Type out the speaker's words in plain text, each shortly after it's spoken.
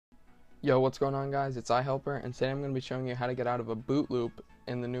Yo, what's going on, guys? It's iHelper, and today I'm going to be showing you how to get out of a boot loop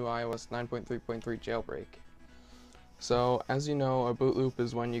in the new iOS 9.3.3 jailbreak. So, as you know, a boot loop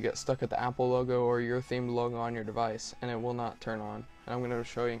is when you get stuck at the Apple logo or your themed logo on your device, and it will not turn on. And I'm going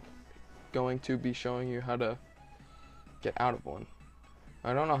to be showing you how to get out of one.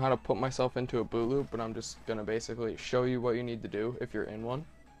 I don't know how to put myself into a boot loop, but I'm just going to basically show you what you need to do if you're in one.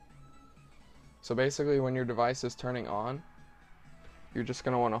 So basically, when your device is turning on, you're just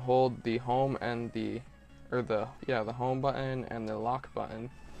going to want to hold the home and the home button and the lock button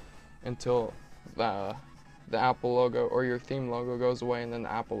until the Apple logo or your theme logo goes away, and then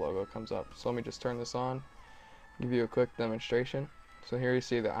the Apple logo comes up. So let me just turn this on, give you a quick demonstration. So here you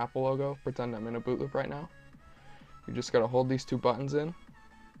see the Apple logo. Pretend I'm in a boot loop right now. You just got to hold these two buttons in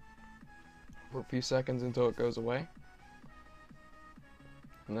for a few seconds until it goes away.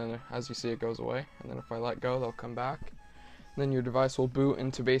 And then as you see, it goes away, and then if I let go, they'll come back. Then your device will boot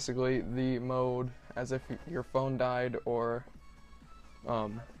into basically the mode as if your phone died, or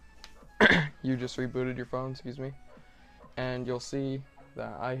you just rebooted your phone, and you'll see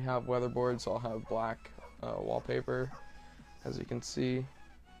that I have weatherboard, so I'll have black wallpaper, as you can see.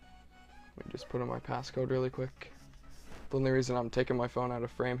 Let me just put in my passcode really quick. The only reason I'm taking my phone out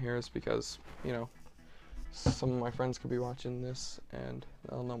of frame here is because, you know, some of my friends could be watching this and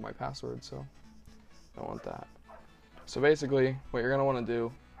they'll know my password, so I don't want that. So basically, what you're going to want to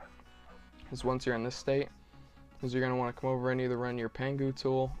do is, once you're in this state, is you're going to want to come over and either run your Pangu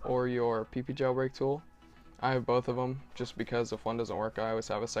tool or your PP jailbreak tool. I have both of them, just because if one doesn't work, I always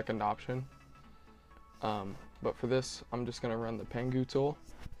have a second option. But for this, I'm just going to run the Pangu tool.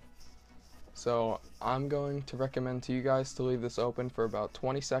 So I'm going to recommend to you guys to leave this open for about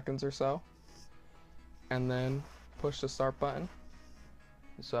 20 seconds or so, and then push the start button.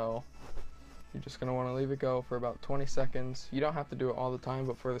 So you're just going to want to leave it go for about 20 seconds. You don't have to do it all the time,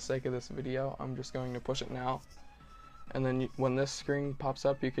 but for the sake of this video, I'm just going to push it now. And then when this screen pops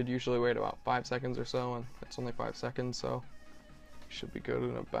up, you could usually wait about 5 seconds or so, and it's only 5 seconds, so you should be good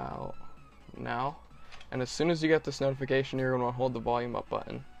in about now. And as soon as you get this notification, you're going to hold the volume up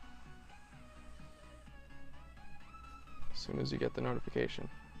button. As soon as you get the notification.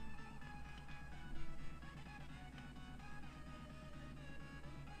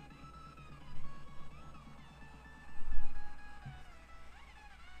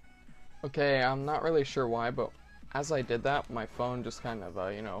 Okay, I'm not really sure why, but as I did that, my phone just kind of,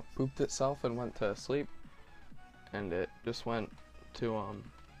 pooped itself and went to sleep. And it just went to,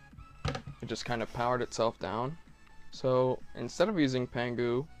 it just kind of powered itself down. So instead of using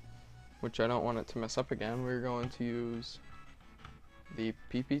Pangu, which I don't want it to mess up again, we're going to use the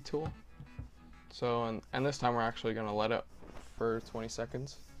PP tool. So, and this time we're actually going to let it for 20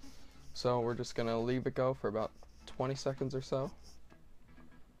 seconds. So we're just going to leave it go for about 20 seconds or so.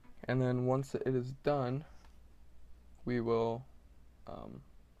 And then once it is done, we will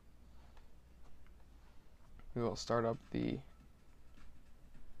start up the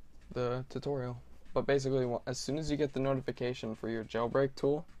tutorial. But basically, as soon as you get the notification for your jailbreak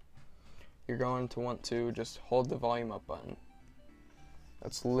tool, you're going to want to just hold the volume up button.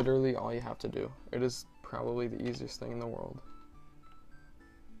 That's literally all you have to do. It is probably the easiest thing in the world.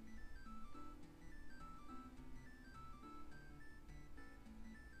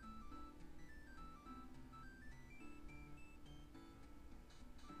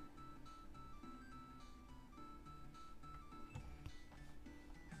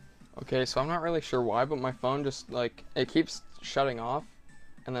 Okay, so I'm not really sure why, but my phone just, it keeps shutting off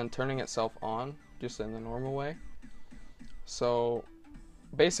and then turning itself on, just in the normal way. So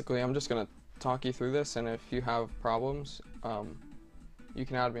basically, I'm just going to talk you through this, and if you have problems, you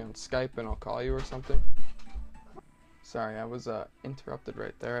can add me on Skype and I'll call you or something. Sorry, I was interrupted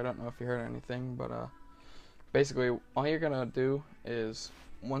right there. I don't know if you heard anything, but basically, all you're going to do is,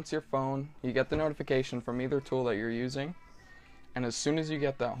 once your phone, you get the notification from either tool that you're using, and as soon as you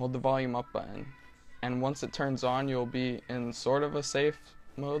get that, hold the volume up button. And once it turns on, you'll be in sort of a safe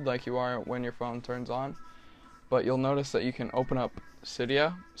mode like you are when your phone turns on. But you'll notice that you can open up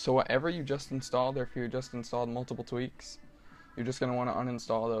Cydia. So whatever you just installed, or if you just installed multiple tweaks, you're just going to want to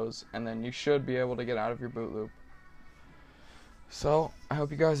uninstall those, and then you should be able to get out of your boot loop. So I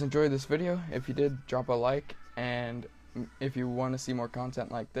hope you guys enjoyed this video. If you did, drop a like, and if you want to see more content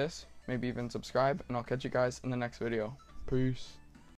like this, maybe even subscribe, and I'll catch you guys in the next video. Peace.